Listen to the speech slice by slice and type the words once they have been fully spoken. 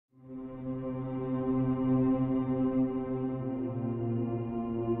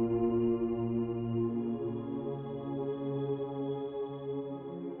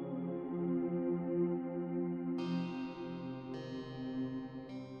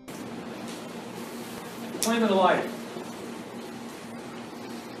Claim of the life.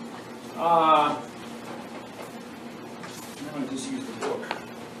 I'm going to just use the book.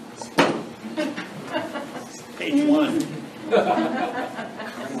 Page 1.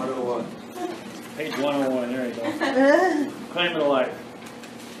 101. Page 101, there you go. Claim of the life.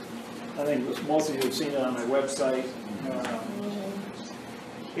 I think most of you have seen it on my website.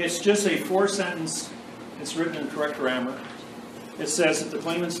 It's just a 4-sentence, it's written in correct grammar. It says that the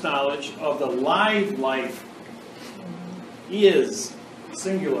claimant's knowledge of the live life is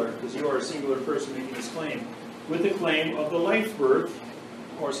singular, because you are a singular person making this claim, with the claim of the life birth,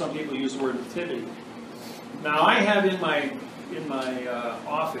 or some people use the word nativity. Now I have in my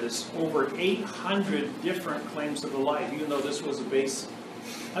office over 800 different claims of the life, even though this was a base.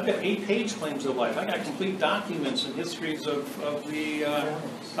 I've got 8-page claims of life. I got complete documents and histories of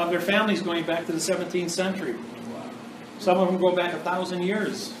their families going back to the 17th century. Some of them go back 1,000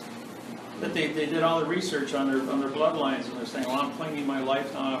 years. That they did all the research on their bloodlines, and they're saying, well, I'm claiming my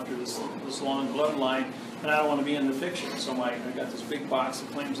life now after this long bloodline, and I don't want to be in the fiction. So I got this big box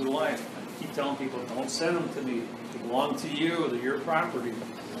of claims of life. I keep telling people, don't send them to me. They belong to you. They're your property.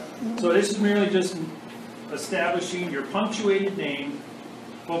 So this is merely just establishing your punctuated name,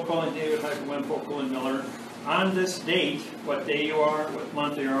 David-WYNN, Miller, on this date, what day you are, what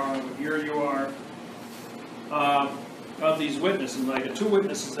month you are, what year you are, of these witnesses. Like the 2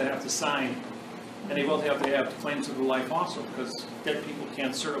 witnesses they have to sign, and they both have to have claims of the life also, because dead people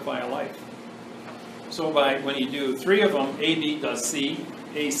can't certify a life. So when you do 3 of them, AB does C,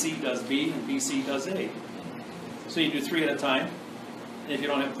 AC does B, and BC does A. So you do 3 at a time, and if you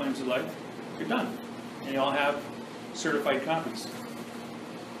don't have claims of life, you're done. And you all have certified copies.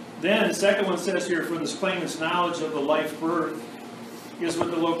 Then the second one says here, for this claimant's knowledge of the life birth is with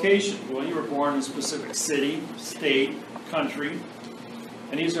the location. Well, you were born in a specific city, state, country,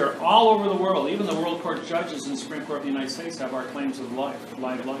 and these are all over the world. Even the World Court judges in the Supreme Court of the United States have our claims of life,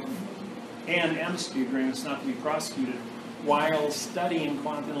 live life, and amnesty agreements not to be prosecuted while studying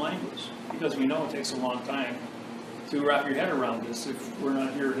quantum language, because we know it takes a long time to wrap your head around this if we're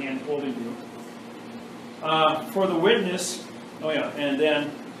not here hand holding you. For the witness, and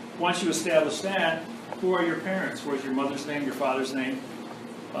then once you establish that, who are your parents? Where's your mother's name, your father's name?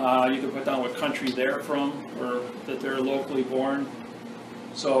 You can put down what country they're from, or that they're locally born.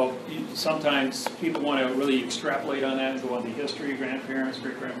 So sometimes people want to really extrapolate on that and go on the history, grandparents,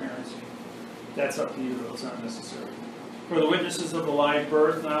 great-grandparents. That's up to you, though. It's not necessary. For the witnesses of the live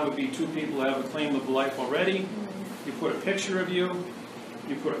birth, now would be 2 people who have a claim of life already. You put a picture of you.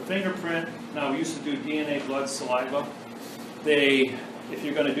 You put a fingerprint. Now, we used to do DNA, blood, saliva. If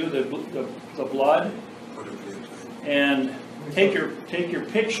you're going to do the blood, and take your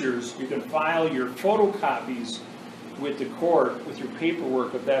pictures, you can file your photocopies with the court, with your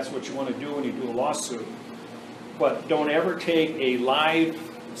paperwork, if that's what you want to do when you do a lawsuit. But don't ever take a live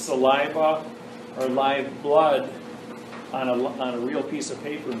saliva or live blood on a real piece of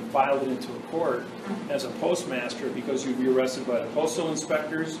paper and file it into a court as a postmaster, because you'll be arrested by the postal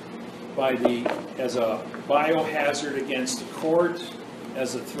inspectors, as a biohazard against the court,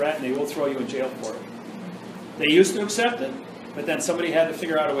 as a threat, and they will throw you in jail for it. They used to accept it, but then somebody had to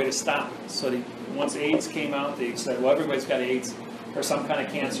figure out a way to stop it. So once AIDS came out, they said, well, everybody's got AIDS or some kind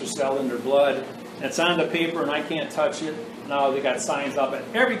of cancer cell in their blood. And it's on the paper and I can't touch it. Now they got signs up at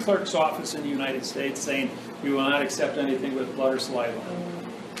every clerk's office in the United States saying, we will not accept anything with blood or saliva.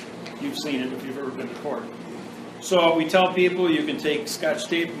 You've seen it if you've ever been to court. So we tell people you can take Scotch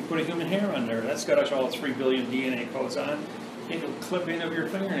tape and put a human hair on there. That's got all 3 billion DNA codes on. You can clip in of your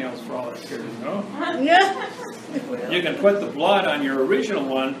fingernails for all that cares, no? Yeah. You can put the blood on your original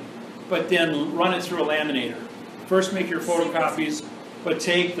one, but then run it through a laminator. First make your photocopies, but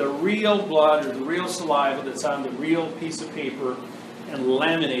take the real blood or the real saliva that's on the real piece of paper and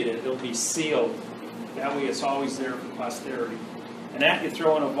laminate it. It'll be sealed. That way it's always there for posterity. And that you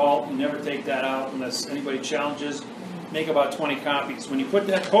throw in a vault, you never take that out unless anybody challenges. Make about 20 copies. When you put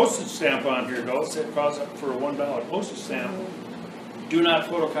that postage stamp on here, though, it costs up for a $1 postage stamp. Do not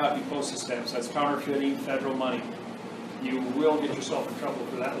photocopy postage stamps. That's counterfeiting federal money. You will get yourself in trouble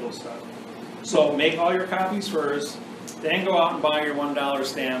for that little stuff. So make all your copies first, then go out and buy your $1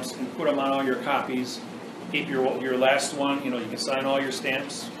 stamps and put them on all your copies. Keep your last one, you can sign all your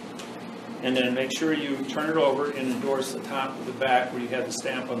stamps. And then make sure you turn it over and endorse the top or the back where you have the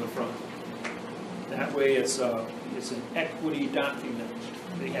stamp on the front. That way it's an equity document.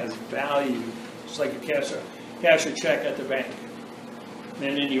 It has value, just like you cash a check at the bank.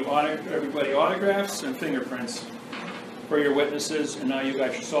 And then everybody autographs and fingerprints for your witnesses, and now you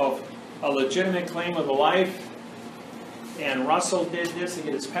got yourself a legitimate claim of the life And Russell did this to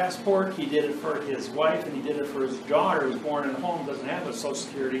get his passport. He did it for his wife, and he did it for his daughter, who was born in a home, doesn't have a Social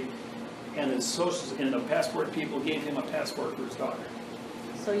Security, and and the passport people gave him a passport for his daughter.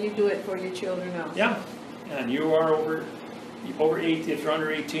 So you do it for your children also? Yeah, and you are over 8, if you're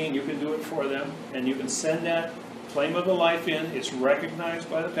under 18, you can do it for them, and you can send that claim of the life in. It's recognized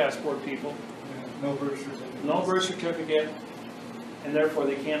by the passport people. Yeah, no birth certificate. No birth certificate, and therefore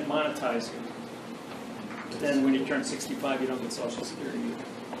they can't monetize it. Then when you turn 65, you don't get Social Security either.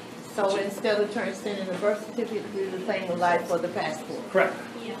 So instead of sending a birth certificate, you do the claim of life for the passport? Correct.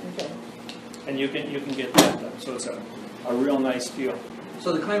 Yeah. Okay. And you can get that done. So it's a real nice deal.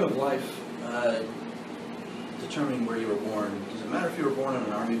 So the claim of life, determining where you were born, does it matter if you were born on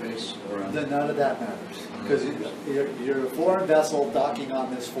an Army base or on... None of that matters, because you're a foreign vessel docking on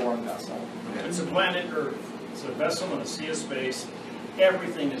this foreign vessel. Okay. It's a planet Earth. It's a vessel in a sea of space.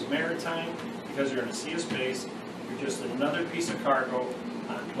 Everything is maritime because you're in a sea of space. You're just another piece of cargo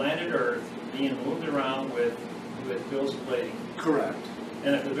on planet Earth being moved around with bills of lading. Correct.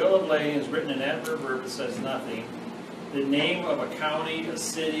 And if the bill of lading is written in adverb verb, it says nothing. The name of a county, a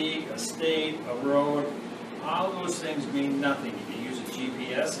city, a state, a road, all those things mean nothing. You can use a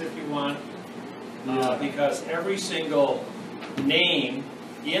GPS if you want, because every single name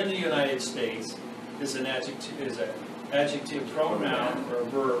in the United States is an adjective pronoun or a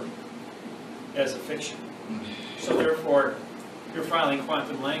verb as a fiction. So therefore, you're filing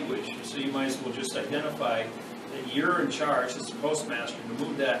quantum language, so you might as well just identify that you're in charge as a postmaster to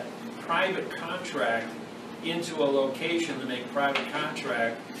move that private contract into a location to make private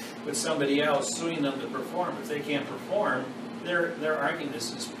contract with somebody else, suing them to perform. If they can't perform, their argument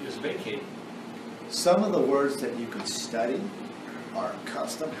is vacated. Some of the words that you could study are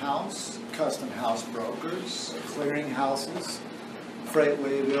custom house brokers, clearing houses, freight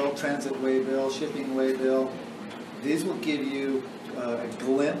waybill, transit waybill, shipping waybill. These will give you a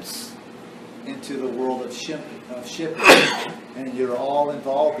glimpse into the world of shipping, and you're all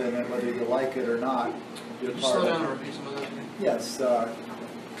involved in it, whether you like it or not. Could you slow down and repeat some of that again? Yes,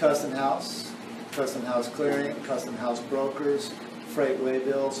 custom house clearing, custom house brokers, freight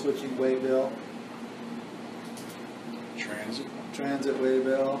waybill, switching waybill, transit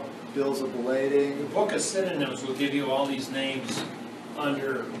waybill, bills of lading. The book of synonyms will give you all these names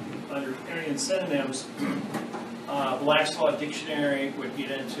under in synonyms. Black's Law Dictionary would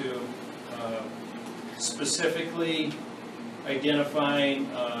get into specifically identifying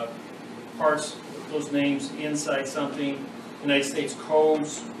parts of those names inside something. United States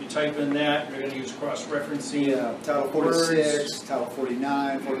codes, you type in that, you're going to use cross-referencing. Yeah, Title 46, Title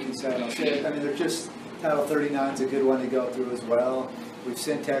 49, 14706. I mean, they're just, Title 39 is a good one to go through as well. We've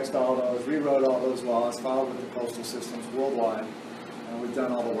syntexed all those, rewrote all those laws, filed with the postal systems worldwide, and we've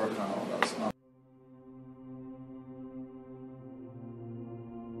done all the work on all those.